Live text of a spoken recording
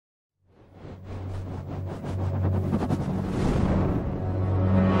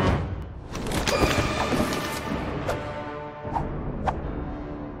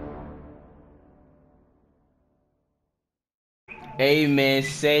Amen,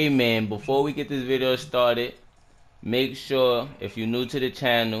 say man. Before we get this video started, make sure if you're new to the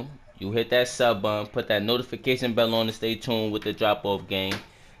channel, you hit that sub button, put that notification bell on to stay tuned with the drop off game.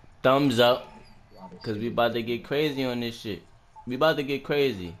 Thumbs up, cause we about to get crazy on this shit. We about to get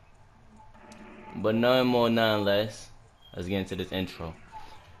crazy. But none more, none less. Let's get into this intro.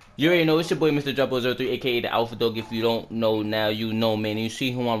 You already know it's your boy Mr. Drop03, aka the Alpha Dog. If you don't know now, you know, man. You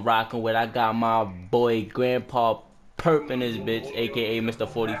see who I'm rocking with. I got my boy Grandpa Perp in this bitch, aka Mr.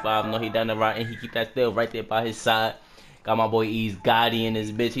 45. No, he down the right and he keep that still right there by his side. Got my boy Ease Gotti in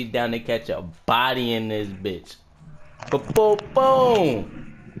this bitch. He down to catch a body in this bitch. Boom,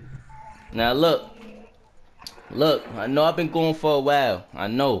 boom. Now look, I know I've been going for a while. I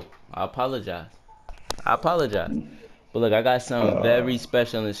know. I apologize. But look, I got something very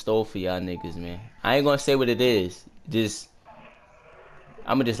special in store for y'all niggas, man. I ain't gonna say what it is.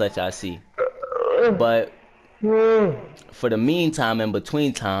 I'ma just let y'all see. But for the meantime, in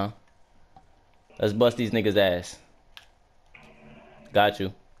between time, let's bust these niggas' ass. Got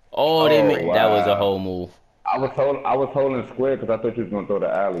you. Oh, wow. That was a whole move. I was holding square because I thought you was gonna throw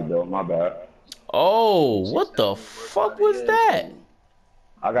the alley, though. My bad. Oh, what the fuck was that?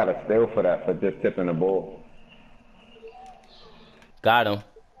 I got a steal for that, for just tipping the ball. Got him.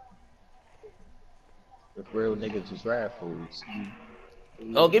 The real niggas is rap fools.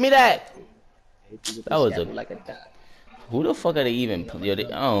 Oh, give me that. That was a Who the fuck are they even? Yo, I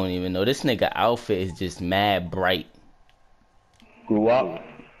don't even know. This nigga outfit is just mad bright. Grew up.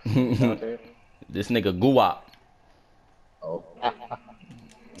 This nigga guwap. Oh.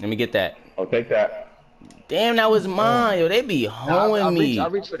 Let me get that. Oh, take that. Damn, that was mine. Yo, they be hoeing me. I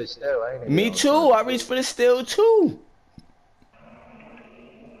reach for the steal. Me too. I reached for the steal too.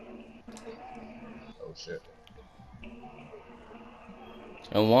 Oh shit.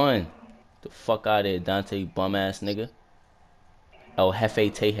 And one. The fuck out of there, Dante, bum ass nigga. Oh,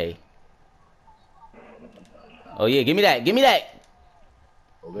 Hefe Tehe. Oh yeah, give me that. Give me that.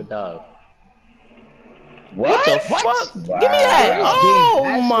 Oh, good dog. What the fuck? Wow. Give me that.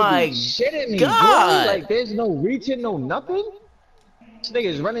 Oh my shitting me, god. Bro. Like there's no reaching, no nothing. This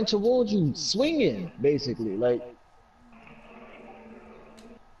nigga's running towards you, swinging, basically. Like.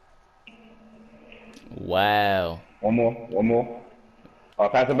 Wow. One more. Oh,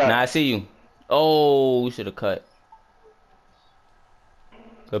 pass it back. Nah, I see you. Oh, we should have cut.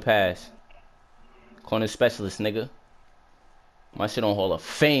 Good pass. Corner specialist, nigga. My shit on Hall of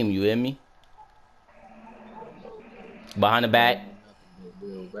Fame, you hear me? Behind the back.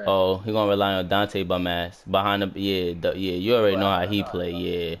 Oh, he gonna rely on Dante bum ass. Behind the you already know how he play,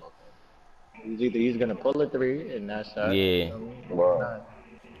 yeah. He's gonna pull a three and that's that. Yeah. Wow.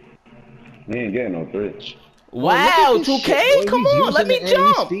 He ain't getting no three. Wow, 2K? Come on, let me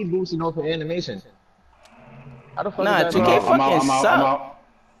jump. He's speed boosting off of animation. How the fuck nah, is that 2K fucking I'm suck. out.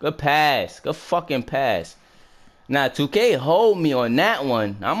 Good pass. Good fucking pass. Nah, 2K hold me on that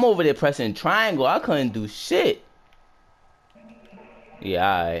one. I'm over there pressing triangle. I couldn't do shit. Yeah,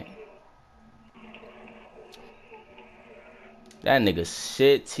 alright. That nigga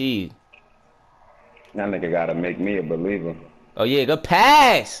shitty. That nigga gotta make me a believer. Oh yeah, good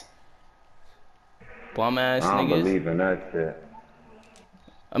pass. Bum ass niggas. I don't believe in that shit.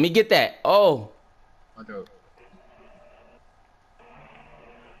 Let me get that. Oh.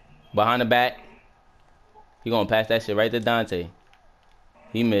 Behind the back. He gonna pass that shit right to Dante.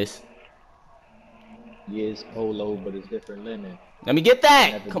 He missed. Yeah, it's polo, but it's different linen. Let me get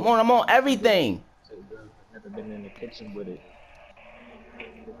that. Come on, I'm on everything. Never been in the kitchen with it.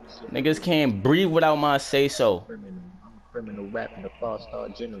 Niggas can't breathe without my say so. I'm a criminal rap in the five-star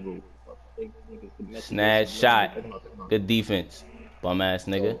general. Snatch shot. Good defense. Bum ass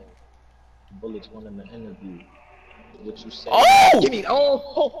nigga. Bullets won in the interview. What you say? Oh! Give me good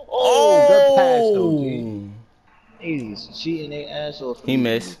pass though, G. He's cheating their ass off. He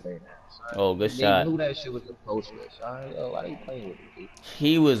missed. Oh, good shot. They knew that shit was the post rush. Why they playing with it, G?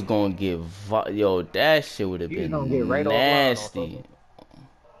 He was gonna get yo, that shit would have been right nasty.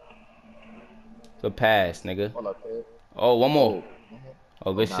 Good pass, nigga. Oh, one more.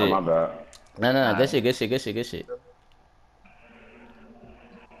 Oh, good shit. My bad. No, good shit.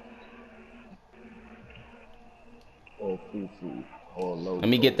 Oh, foo-foo. Oh, low. Let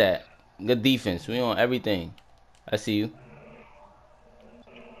me get that. Good defense. We on everything. I see you.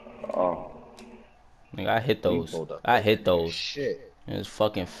 Oh. Nigga, I hit those. Shit. In his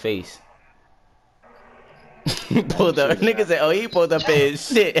fucking face. He pulled up. Nigga said, oh, he pulled up in his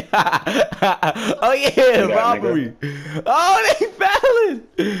shit. Oh, yeah, robbery. Oh, they fouling.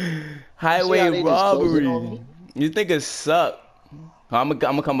 Highway robbery. You niggas suck. I'm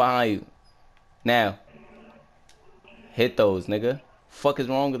gonna come behind you. Now. Hit those, nigga. Fuck is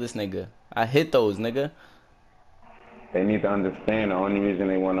wrong with this nigga? I hit those, nigga. They need to understand the only reason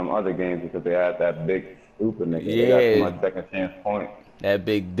they won them other games is because they had that big stupid nigga. Yeah. They got too much second chance points. That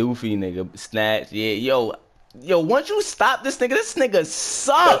big doofy nigga. Snatch. Yeah, yo. Yo, once you stop this nigga That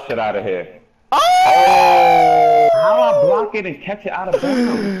suck. shit out of here. Oh! How I block it and catch it out of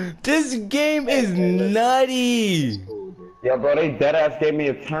bounds? This game is nutty. Yo, bro, they dead ass gave me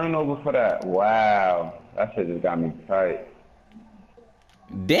a turnover for that. Wow. That shit just got me tight.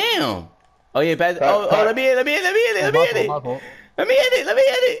 Damn. Oh yeah, pass. Pass, Oh, pass. let me hit it. Let me hit it. Let me hit it. My fault. Let me hit it. Let me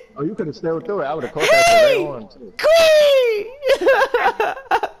hit it. Oh, you could have still through it. I would have caught that shit right on too. Queen!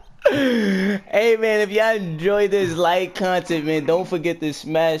 Hey man, if y'all enjoy this like content, man, don't forget to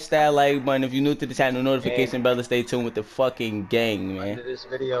smash that like button. If you're new to the channel, notification bell to stay tuned with the fucking gang, man. Under this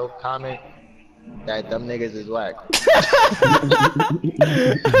video, comment that them niggas is whack.